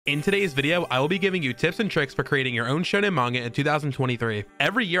In today's video, I will be giving you tips and tricks for creating your own shonen manga in 2023.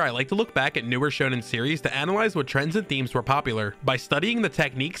 Every year, I like to look back at newer shonen series to analyze what trends and themes were popular. By studying the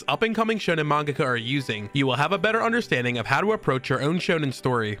techniques up-and-coming shonen mangaka are using, you will have a better understanding of how to approach your own shonen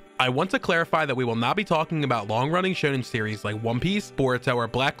story. I want to clarify that we will not be talking about long-running shonen series like One Piece, Boruto, or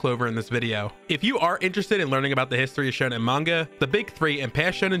Black Clover in this video. If you are interested in learning about the history of shonen manga, the big three, and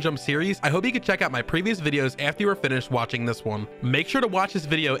past Shonen Jump series, I hope you can check out my previous videos after you are finished watching this one. Make sure to watch this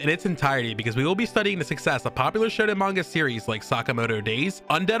video in its entirety because we will be studying the success of popular shonen manga series like Sakamoto Days,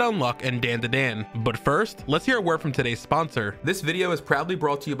 Undead Unluck, and Dandadan. But first, let's hear a word from today's sponsor. This video is proudly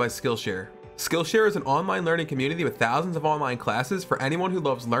brought to you by Skillshare. Skillshare is an online learning community with thousands of online classes for anyone who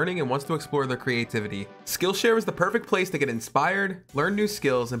loves learning and wants to explore their creativity. Skillshare is the perfect place to get inspired, learn new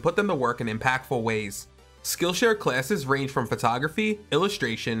skills, and put them to work in impactful ways. Skillshare classes range from photography,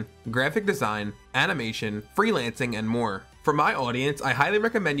 illustration, graphic design, animation, freelancing, and more. For my audience, I highly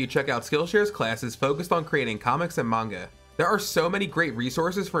recommend you check out Skillshare's classes focused on creating comics and manga. There are so many great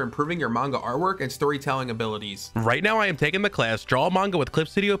resources for improving your manga artwork and storytelling abilities. Right now I am taking the class Draw a Manga with Clip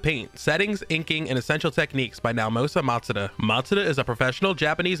Studio Paint, Settings, Inking, and Essential Techniques by Naomosa Matsuda. Matsuda is a professional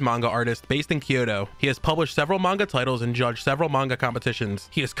Japanese manga artist based in Kyoto. He has published several manga titles and judged several manga competitions.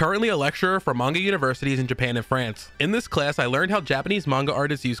 He is currently a lecturer for manga universities in Japan and France. In this class, I learned how Japanese manga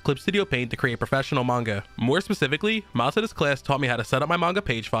artists use Clip Studio Paint to create professional manga. More specifically, Matsuda's class taught me how to set up my manga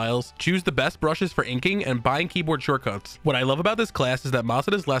page files, choose the best brushes for inking, and buying keyboard shortcuts. What I love about this class is that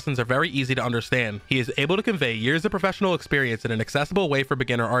Matsuda's lessons are very easy to understand. He is able to convey years of professional experience in an accessible way for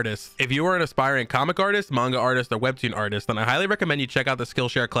beginner artists. If you are an aspiring comic artist, manga artist, or webtoon artist, then I highly recommend you check out the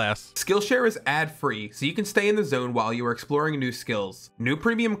Skillshare class. Skillshare is ad-free, so you can stay in the zone while you are exploring new skills. New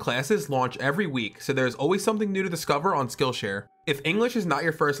premium classes launch every week, so there is always something new to discover on Skillshare. If English is not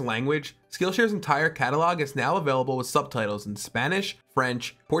your first language, Skillshare's entire catalog is now available with subtitles in Spanish,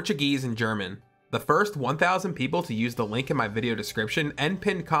 French, Portuguese, and German. The first 1,000 people to use the link in my video description and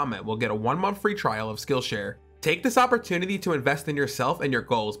pinned comment will get a 1-month free trial of Skillshare. Take this opportunity to invest in yourself and your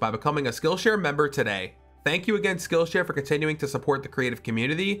goals by becoming a Skillshare member today. Thank you again, Skillshare, for continuing to support the creative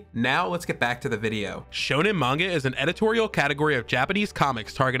community. Now let's get back to the video. Shonen manga is an editorial category of Japanese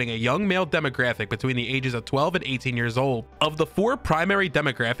comics targeting a young male demographic between the ages of 12 and 18 years old. Of the 4 primary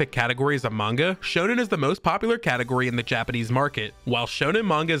demographic categories of manga, shonen is the most popular category in the Japanese market. While shonen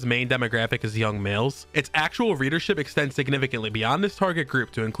manga's main demographic is young males, its actual readership extends significantly beyond this target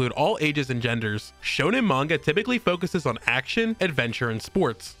group to include all ages and genders. Shonen manga typically focuses on action, adventure, and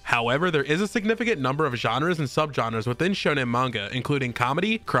sports. However, there is a significant number of genres and subgenres within shonen manga, including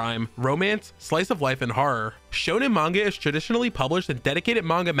comedy, crime, romance, slice of life, and horror. Shonen manga is traditionally published in dedicated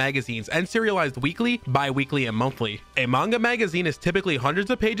manga magazines and serialized weekly, bi-weekly, and monthly. A manga magazine is typically hundreds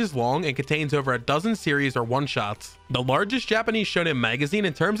of pages long and contains over a dozen series or one-shots. The largest Japanese shonen magazine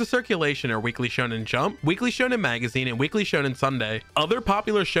in terms of circulation are Weekly Shonen Jump, Weekly Shonen Magazine, and Weekly Shonen Sunday. Other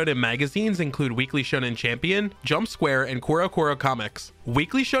popular shonen magazines include Weekly Shonen Champion, Jump Square, and Kuroko Comics.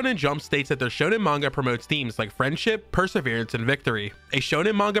 Weekly Shonen Jump states that their shonen manga promotes themes like friendship, perseverance, and victory. A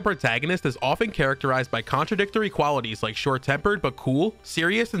shonen manga protagonist is often characterized by contradictory qualities like short-tempered but cool,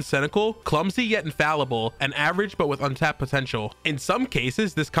 serious and cynical, clumsy yet infallible, and average but with untapped potential. In some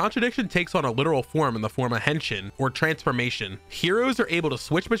cases, this contradiction takes on a literal form in the form of henshin, or transformation. Heroes are able to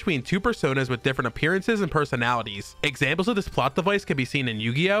switch between 2 personas with different appearances and personalities. Examples of this plot device can be seen in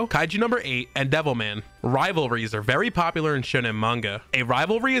Yu-Gi-Oh!, Kaiju No. 8, and Devilman. Rivalries are very popular in shonen manga. A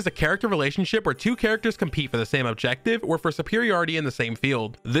rivalry is a character relationship where 2 characters compete for the same objective or for superiority in the same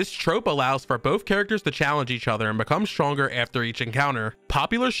field. This trope allows for both characters to challenge each other and become stronger after each encounter.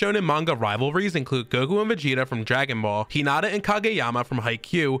 Popular shonen manga rivalries include Goku and Vegeta from Dragon Ball, Hinata and Kageyama from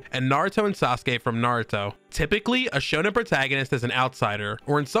Haikyuu, and Naruto and Sasuke from Naruto. Typically, a shonen protagonist is an outsider,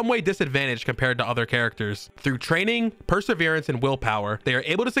 or in some way disadvantaged compared to other characters. Through training, perseverance, and willpower, they are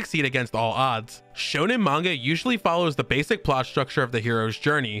able to succeed against all odds. Shonen manga usually follows the basic plot structure of the hero's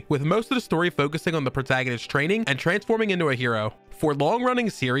journey, with most of the story focusing on the protagonist's training and transforming into a hero. For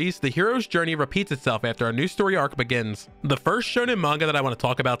long-running series, the hero's journey repeats itself after a new story arc begins. The first shonen manga that I want to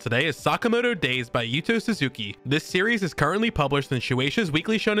talk about today is Sakamoto Days by Yuto Suzuki. This series is currently published in Shueisha's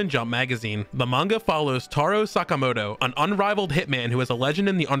Weekly Shonen Jump magazine. The manga follows Taro Sakamoto, an unrivaled hitman who is a legend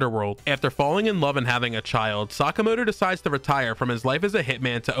in the underworld. After falling in love and having a child, Sakamoto decides to retire from his life as a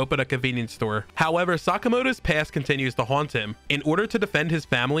hitman to open a convenience store. However, Sakamoto's past continues to haunt him. In order to defend his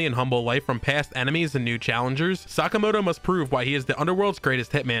family and humble life from past enemies and new challengers, Sakamoto must prove why he is the underworld's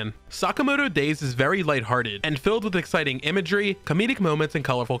greatest hitman. Sakamoto Days is very lighthearted and filled with exciting imagery, comedic moments, and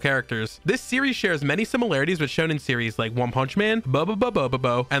colorful characters. This series shares many similarities with shonen series like One Punch Man,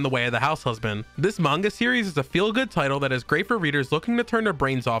 Bobo, and The Way of the House Husband. This manga series is a feel-good title that is great for readers looking to turn their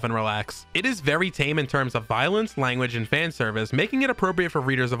brains off and relax. It is very tame in terms of violence, language, and fan service, making it appropriate for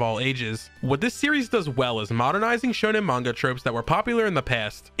readers of all ages. What this series does well is modernizing shonen manga tropes that were popular in the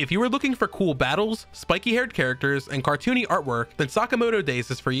past. If you were looking for cool battles, spiky-haired characters, and cartoony artwork, then Sakamoto Days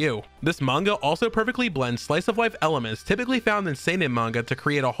is for you. This manga also perfectly blends slice-of-life elements typically found in seinen manga to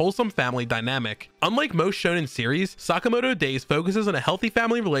create a wholesome family dynamic. Unlike most shonen series, Sakamoto Days focuses on a healthy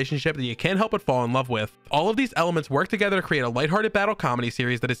family relationship that you can't help but fall in love with. All of these elements work together to create a lighthearted battle comedy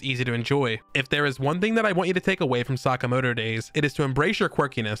series that is easy to enjoy. If there is one thing that I want you to take away from Sakamoto Days, it is to embrace your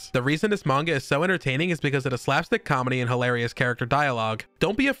quirkiness. The reason this manga is so entertaining is because of the slapstick comedy and hilarious character dialogue.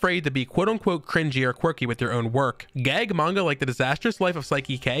 Don't be afraid to be quote-unquote cringy or quirky with your own work. Gag manga like The Disastrous Life of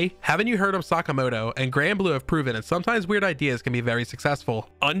Psyche K, Haven't You Heard of Sakamoto, and Grand Blue have proven that sometimes weird ideas can be very successful.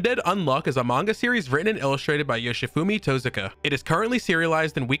 Undead Unluck is a manga series written and illustrated by Yoshifumi Tozuka. It is currently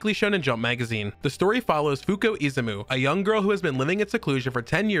serialized in Weekly Shonen Jump magazine. The story follows Fuko Izumu, a young girl who has been living in seclusion for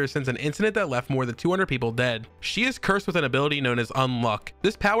 10 years since an incident that left more than 200 people dead. She is cursed with an ability known as Unluck.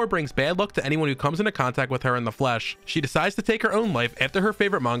 This power brings bad luck to anyone who comes into contact with her in the flesh. She decides to take her own life after her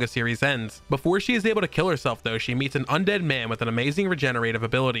favorite manga series ends. Before she is able to kill herself though, she meets an undead man with an amazing regenerative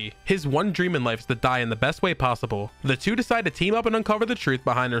ability. His one dream in life is to die in the best way possible. The two decide to team up and uncover the truth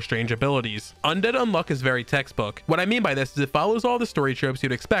behind their strange abilities. Undead Unluck is very textbook. What I mean by this is it follows all the story tropes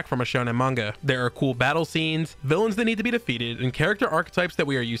you'd expect from a shonen manga. There are cool battle scenes, villains that need to be defeated, and character archetypes that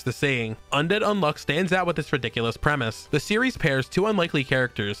we are used to seeing. Undead Unluck stands out with its ridiculous premise. The series pairs two unlikely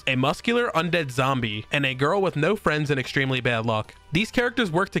characters, a muscular undead zombie, and a girl with no friends and extremely bad luck. These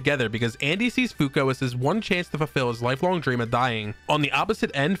characters work together because Andy sees Fuko as his one chance to fulfill his lifelong dream of dying. On the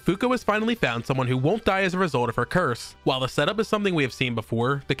opposite end, Fuko has finally found someone who won't die as a result of her curse. While the setup is something we have seen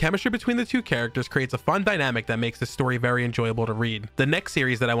before, the chemistry between the two characters creates a fun dynamic that makes this story very enjoyable to read. The next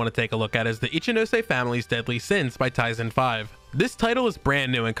series that I want to take a look at is the Ichinose Family's Deadly Sins by Taizen 5. This title is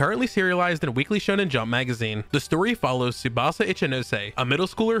brand new and currently serialized in Weekly Shonen Jump magazine. The story follows Tsubasa Ichinose, a middle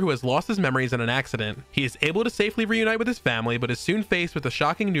schooler who has lost his memories in an accident. He is able to safely reunite with his family, but is soon faced with a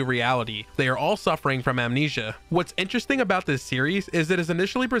shocking new reality. They are all suffering from amnesia. What's interesting about this series is it is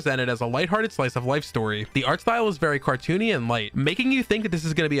initially presented as a lighthearted slice of life story. The art style is very cartoony and light, making you think that this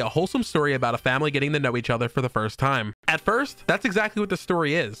is going to be a wholesome story about a family getting to know each other for the first time. At first, that's exactly what the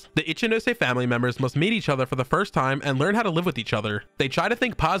story is. The Ichinose family members must meet each other for the first time and learn how to live with each other. They try to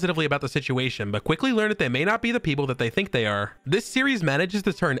think positively about the situation, but quickly learn that they may not be the people that they think they are. This series manages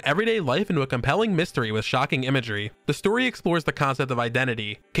to turn everyday life into a compelling mystery with shocking imagery. The story explores the concept of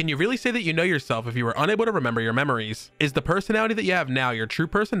identity. Can you really say that you know yourself if you are unable to remember your memories? Is the personality that you have now your true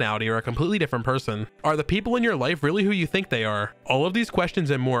personality or a completely different person? Are the people in your life really who you think they are? All of these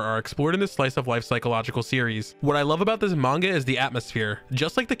questions and more are explored in this slice of life psychological series. What I love about this manga is the atmosphere.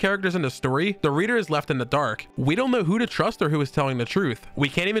 Just like the characters in the story, the reader is left in the dark. We don't know who to trust or who is telling the truth. We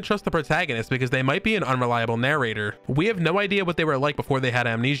can't even trust the protagonist because they might be an unreliable narrator. We have no idea what they were like before they had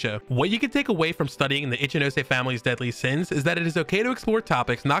amnesia. What you can take away from studying the Ichinose family's deadly sins is that it is okay to explore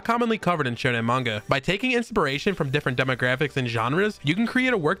topics not commonly covered in shonen manga. By taking inspiration from different demographics and genres, you can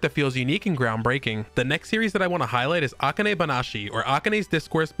create a work that feels unique and groundbreaking. The next series that I want to highlight is Akane Banashi, or Akane's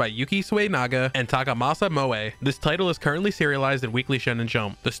Discourse by Yuki Suenaga and Takamasa Moe. This title is currently serialized in Weekly Shonen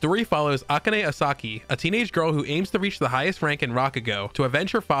Jump. The story follows Akane Asaki, a teenage girl who aims to reach the highest rank in Rakugo to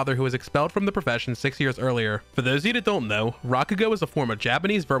avenge her father who was expelled from the profession 6 years earlier. For those of you that don't know, Rakugo is a form of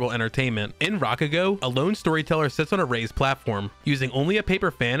Japanese verbal entertainment. In Rakugo, a lone storyteller sits on a raised platform. Using only a paper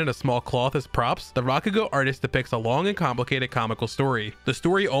fan and a small cloth as props, the Rakugo artist depicts a long and complicated comical story. The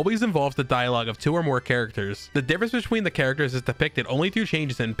story always involves the dialogue of two or more characters. The difference between the characters is depicted only through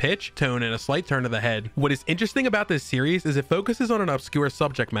changes in pitch, tone, and a slight turn of the head. What is interesting about this series is it focuses on an obscure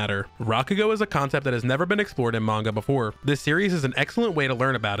subject matter. Rakugo is a concept that has never been explored in manga before. This series is an excellent way to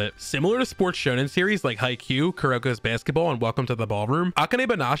learn about it. Similar to sports shonen series like Haikyuu, Kuroko's Basketball, and Welcome to the Ballroom, Akane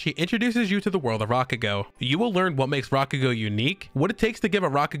Banashi introduces you to the world of Rakugo. You will learn what makes Rakugo unique, what it takes to give a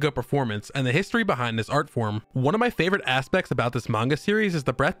Rakugo performance, and the history behind this art form. One of my favorite aspects about this manga series is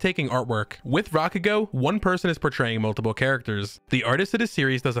the breathtaking artwork. With Rakugo, one person is portraying multiple characters. The artist of this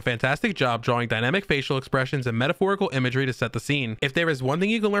series does a fantastic job drawing dynamic facial expressions and metaphorical imagery to set the scene. If there is one thing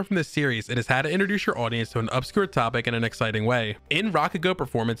you can learn from this series, it is how to introduce your audience to an obscure topic in an exciting exciting way. In Rakugo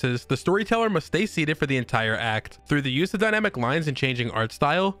performances, the storyteller must stay seated for the entire act. Through the use of dynamic lines and changing art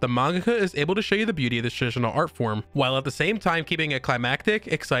style, the mangaka is able to show you the beauty of this traditional art form, while at the same time keeping it climactic,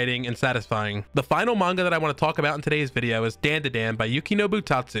 exciting, and satisfying. The final manga that I want to talk about in today's video is Dandadan by Yukinobu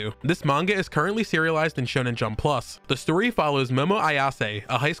Tatsu. This manga is currently serialized in Shonen Jump Plus. The story follows Momo Ayase,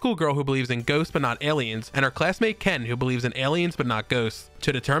 a high school girl who believes in ghosts but not aliens, and her classmate Ken, who believes in aliens but not ghosts.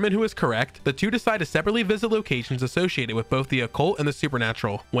 To determine who is correct, the two decide to separately visit locations associated with both the occult and the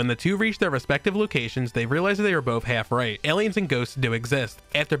supernatural. When the two reach their respective locations, they realize that they are both half right. Aliens and ghosts do exist.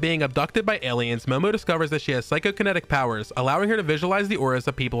 After being abducted by aliens, Momo discovers that she has psychokinetic powers, allowing her to visualize the auras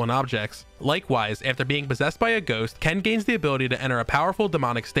of people and objects. Likewise, after being possessed by a ghost, Ken gains the ability to enter a powerful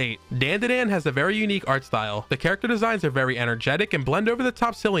demonic state. Dandadan has a very unique art style. The character designs are very energetic and blend over the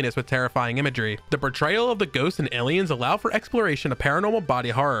top silliness with terrifying imagery. The portrayal of the ghosts and aliens allow for exploration of paranormal body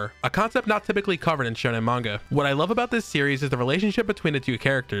horror, a concept not typically covered in shonen manga. What I love about this series is the relationship between the two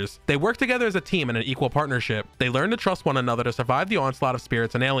characters. They work together as a team in an equal partnership. They learn to trust one another to survive the onslaught of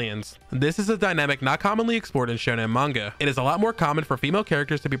spirits and aliens. This is a dynamic not commonly explored in shonen manga. It is a lot more common for female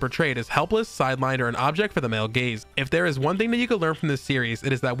characters to be portrayed as helpless, sidelined, or an object for the male gaze. If there is one thing that you can learn from this series,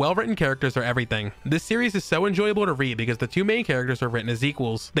 it is that well-written characters are everything. This series is so enjoyable to read because the two main characters are written as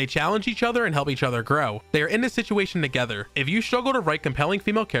equals. They challenge each other and help each other grow. They are in this situation together. If you struggle to write compelling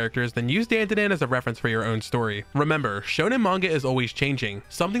female characters, then use Dandadan as a reference for your own story. Remember, shonen manga is always changing.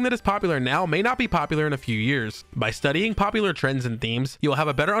 Something that is popular now may not be popular in a few years. By studying popular trends and themes, you'll have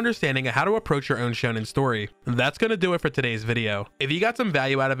a better understanding of how to approach your own shonen story. That's gonna do it for today's video. If you got some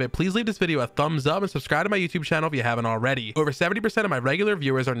value out of it, please leave this video a thumbs up and subscribe to my YouTube channel if you haven't already. Over 70% of my regular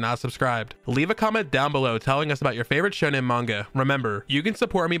viewers are not subscribed. Leave a comment down below telling us about your favorite shonen manga. Remember, you can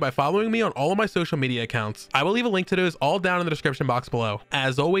support me by following me on all of my social media accounts. I will leave a link to those all down in the description box below.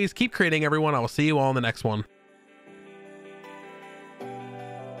 As always, keep creating, everyone. I will see you all in the next one.